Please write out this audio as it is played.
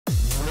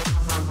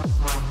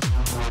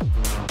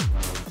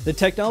The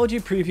technology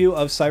preview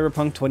of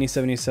Cyberpunk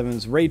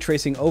 2077's ray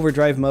tracing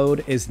overdrive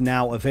mode is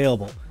now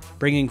available,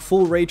 bringing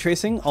full ray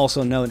tracing,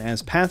 also known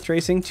as path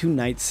tracing, to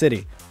Night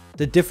City.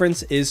 The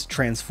difference is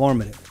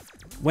transformative.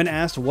 When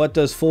asked what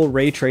does full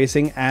ray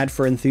tracing add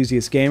for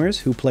enthusiast gamers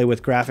who play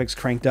with graphics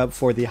cranked up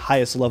for the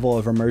highest level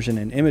of immersion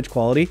and image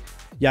quality,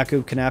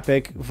 Jakub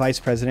Knapik,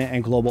 Vice President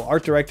and Global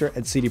Art Director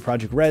at CD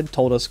Projekt Red,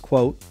 told us,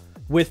 quote,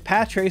 "With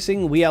path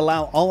tracing, we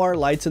allow all our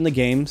lights in the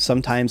game,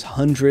 sometimes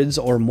hundreds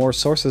or more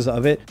sources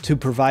of it, to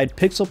provide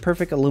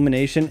pixel-perfect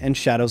illumination and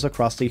shadows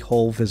across the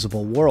whole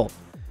visible world.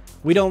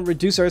 We don't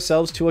reduce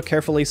ourselves to a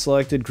carefully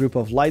selected group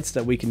of lights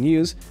that we can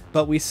use,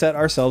 but we set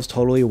ourselves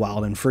totally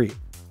wild and free.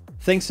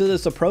 Thanks to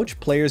this approach,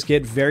 players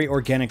get very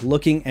organic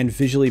looking and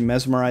visually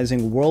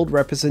mesmerizing world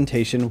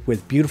representation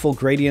with beautiful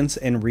gradients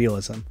and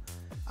realism.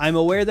 I'm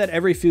aware that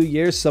every few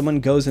years someone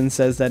goes and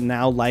says that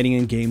now lighting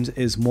in games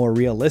is more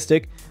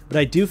realistic, but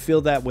I do feel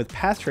that with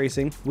path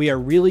tracing, we are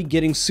really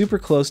getting super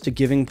close to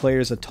giving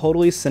players a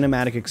totally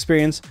cinematic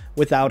experience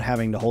without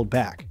having to hold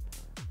back."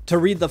 To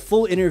read the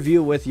full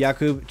interview with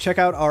Jakub, check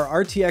out our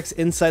RTX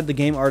Inside the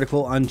Game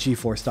article on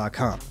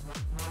GeForce.com.